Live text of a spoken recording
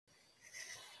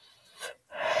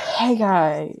Hey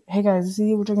guys, this is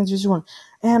Evil Dragon 01,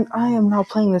 and I am now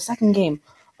playing the second game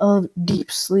of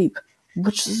Deep Sleep,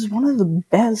 which is one of the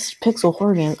best pixel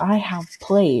horror games I have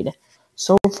played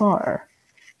so far.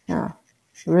 Yeah,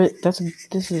 this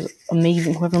is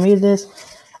amazing. Whoever made this,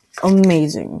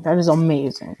 amazing. That is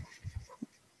amazing.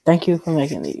 Thank you for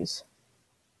making these.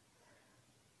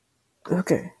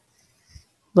 Okay,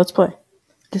 let's play.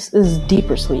 This is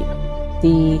Deeper Sleep,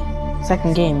 the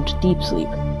second game to Deep Sleep.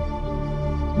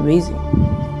 Amazing.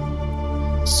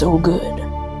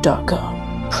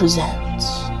 SoGood.com presents.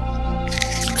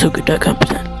 SoGood.com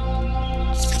presents.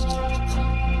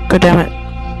 God damn it.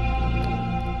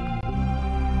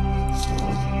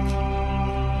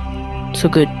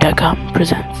 SoGood.com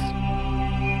presents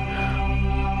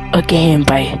a game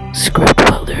by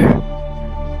Scriptwelder.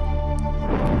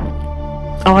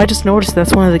 Oh, I just noticed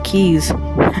that's one of the keys.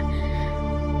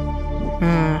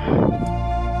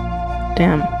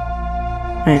 Damn.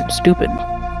 I am stupid.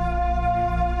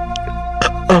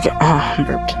 Okay, I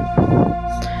burped.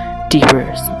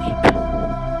 Deeper Sleep.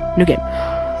 New game.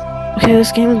 Okay,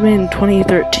 this game was made in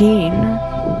 2013,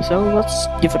 so let's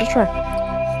give it a try.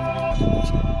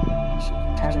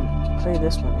 Haven't played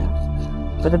this one yet.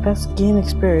 For the best game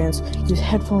experience, use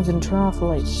headphones and turn off the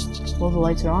lights. Well, the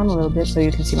lights are on a little bit so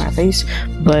you can see my face,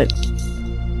 but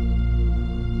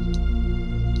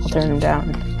I'll turn them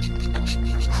down.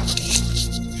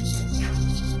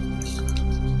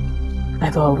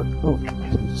 I've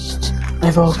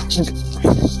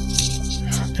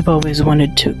always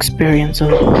wanted to experience a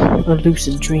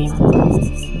lucid dream.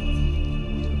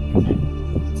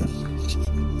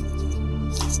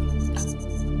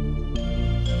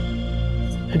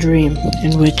 A dream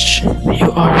in which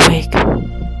you are awake.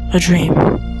 A dream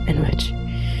in which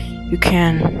you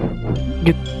can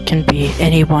be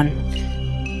anyone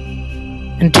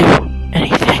and do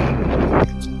anything.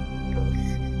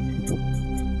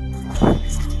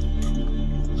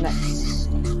 Next.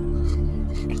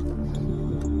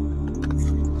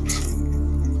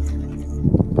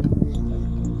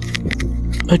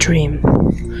 A dream.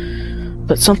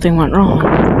 But something went wrong,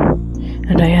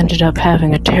 and I ended up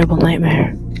having a terrible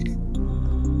nightmare.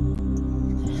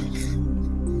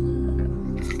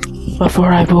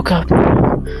 Before I woke up,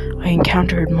 I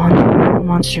encountered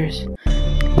monsters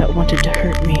that wanted to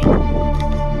hurt me.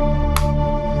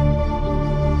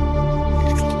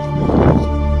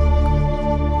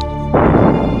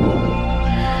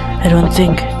 I don't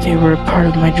think they were a part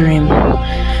of my dream.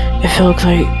 It felt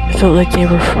like they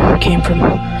came from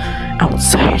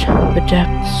outside the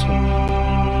depths.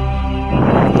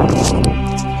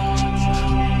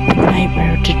 The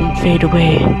nightmare didn't fade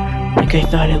away like I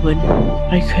thought it would.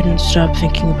 I couldn't stop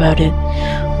thinking about it.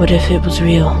 What if it was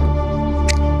real?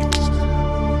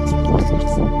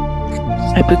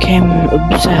 I became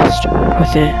obsessed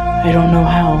with it. I don't know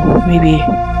how. Maybe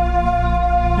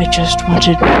I just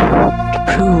wanted to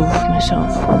prove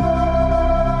myself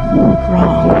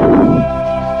wrong.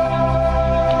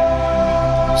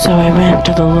 So I went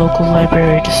to the local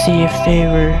library to see if there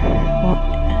were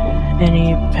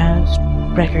any past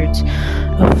records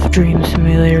of dream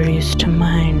similarities to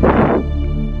mine.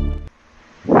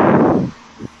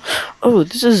 Oh,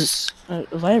 this is a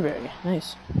library.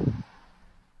 Nice.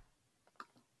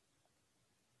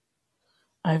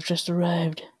 I've just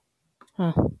arrived.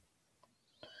 Huh.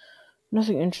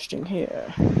 Nothing interesting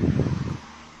here.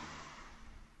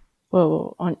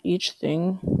 Whoa, on each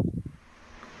thing,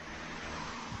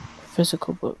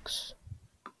 physical books.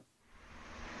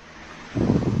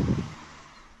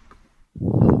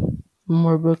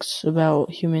 More books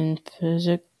about human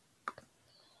physics.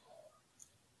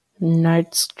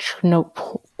 Knight's note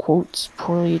quotes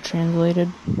poorly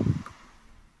translated.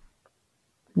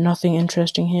 Nothing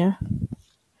interesting here.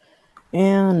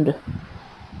 And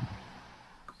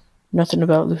nothing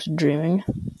about lucid dreaming.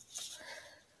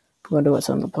 Wonder what's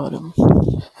on the bottom.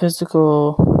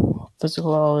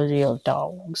 Physiology of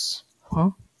dogs.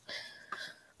 Huh?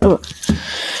 Oh.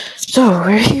 So,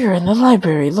 we're here in the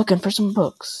library looking for some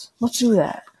books. Let's do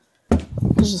that.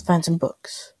 Let's just find some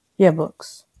books. Yeah,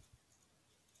 books.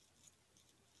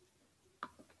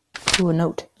 Ooh, a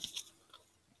note.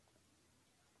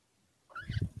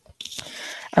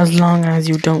 As long as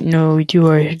you don't know you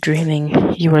are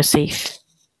dreaming, you are safe.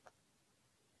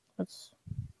 That's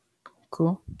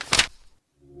cool.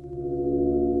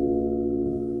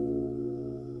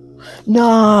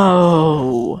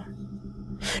 No!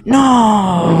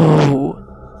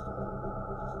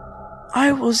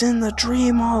 I was in the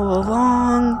dream all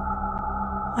along.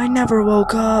 I never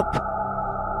woke up.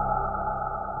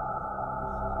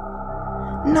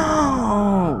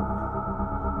 No!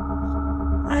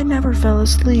 I never fell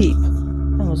asleep.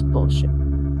 That was bullshit.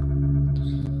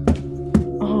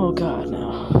 Oh god,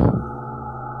 no.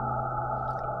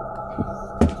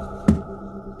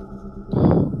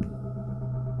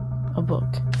 A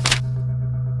book.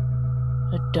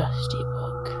 A dusty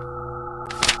book.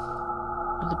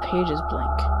 The page is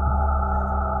blank.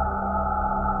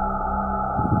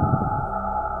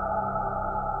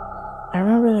 I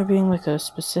remember there being like a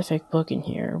specific book in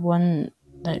here. One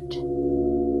that...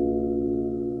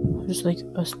 just like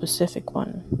a specific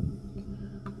one.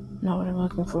 Not what I'm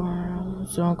looking for.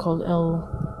 Someone called El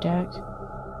Dag.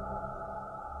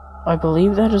 I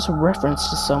believe that is a reference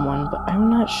to someone, but I'm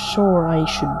not sure I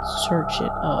should search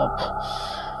it up.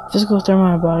 Physical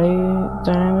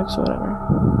thermodynamics, whatever.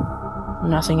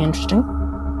 Nothing interesting.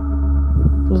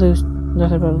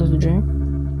 Nothing about lucid dream.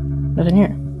 Nothing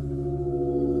here.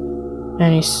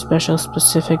 Any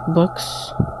specific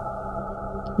books?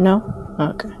 No?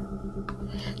 Okay.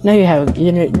 Now you have.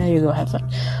 Now you go have fun.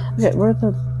 Okay, what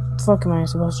the fuck am I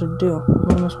supposed to do?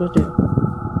 What am I supposed to do?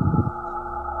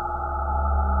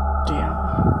 Damn.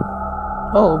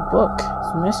 Oh, a book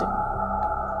is missing.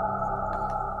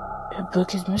 A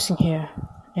book is missing here.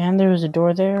 And there was a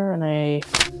door there, and I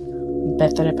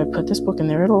bet that if I put this book in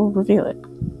there, it'll reveal it.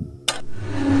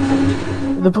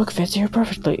 The book fits here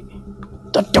perfectly.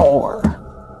 The door!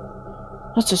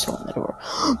 Let's just go in the door.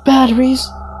 Batteries!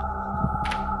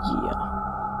 Yeah.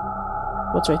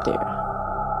 What's right there?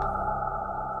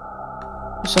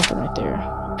 There's something right there.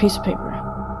 A piece of paper.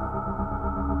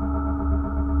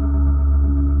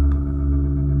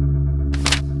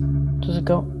 Does it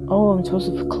go? Oh, I'm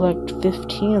supposed to collect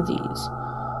 15 of these.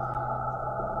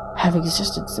 Have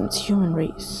existed since human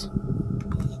race.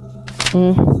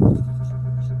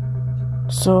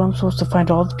 So I'm supposed to find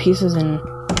all the pieces and,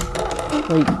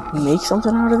 like, make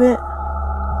something out of it?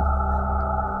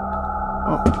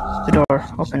 Oh, the door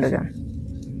opened again.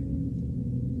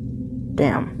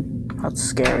 Damn, that's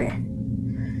scary.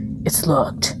 It's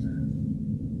locked.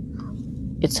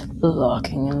 It's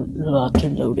locking and locked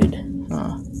and loaded.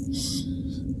 I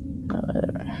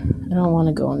don't want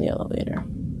to go in the elevator.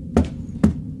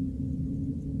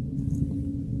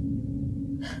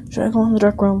 Should I go in the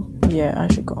dark room? Yeah, I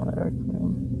should go in the dark room.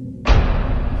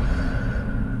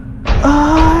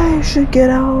 I should get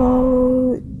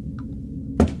out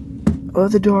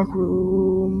of the dark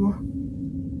room.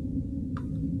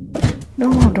 No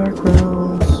more dark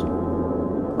rooms.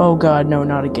 Oh god, no,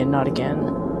 not again, not again.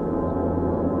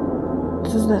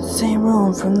 This is that same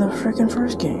room from the frickin'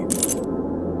 first game.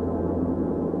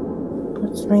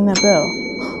 Let's ring that bell.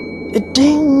 It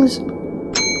dings!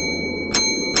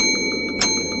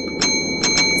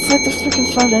 It's like the frickin'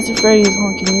 Five Nights at Freddy's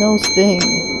honking nose thing.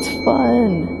 It's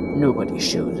fun. Nobody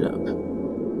shows up.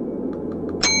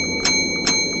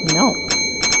 No.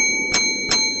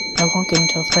 I honk it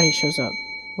until Freddy shows up.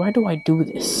 Why do I do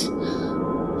this?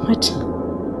 What?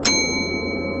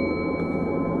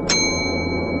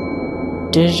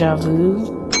 Deja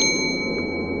vu?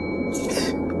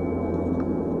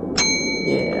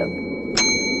 Yeah.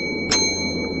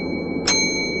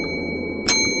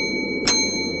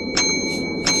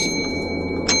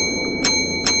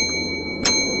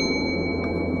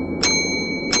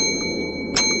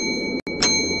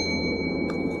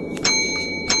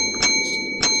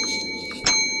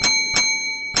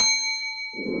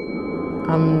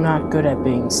 I'm not good at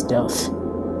being stealth.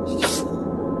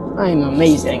 I'm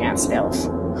amazing at stealth.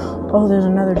 Oh,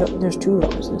 there's two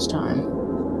doors this time.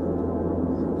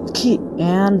 The key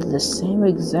and the same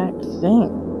exact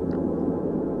thing.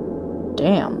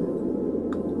 Damn.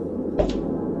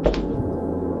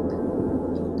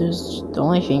 The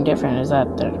only thing different is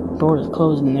that the door is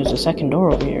closed and there's a second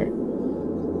door over here.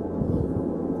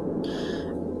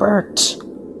 Bert!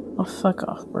 Oh, fuck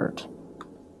off, Bert.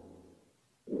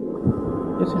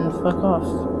 You can fuck off,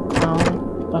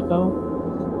 clown, bucko,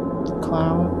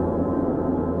 clown.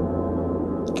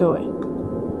 Go away.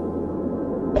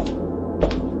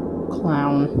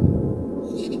 Clown.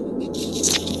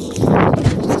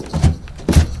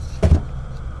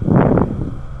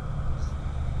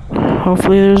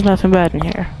 Hopefully there's nothing bad in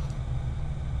here.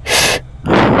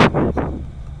 What?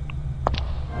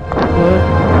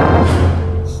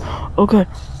 Oh god.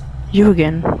 You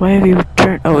again. Why have you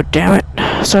returned? Oh, damn it.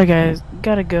 Sorry guys.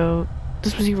 Gotta go.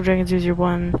 This was Evil Dragon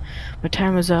 001. My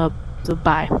time is up. So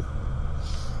bye.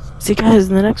 See you guys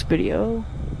in the next video.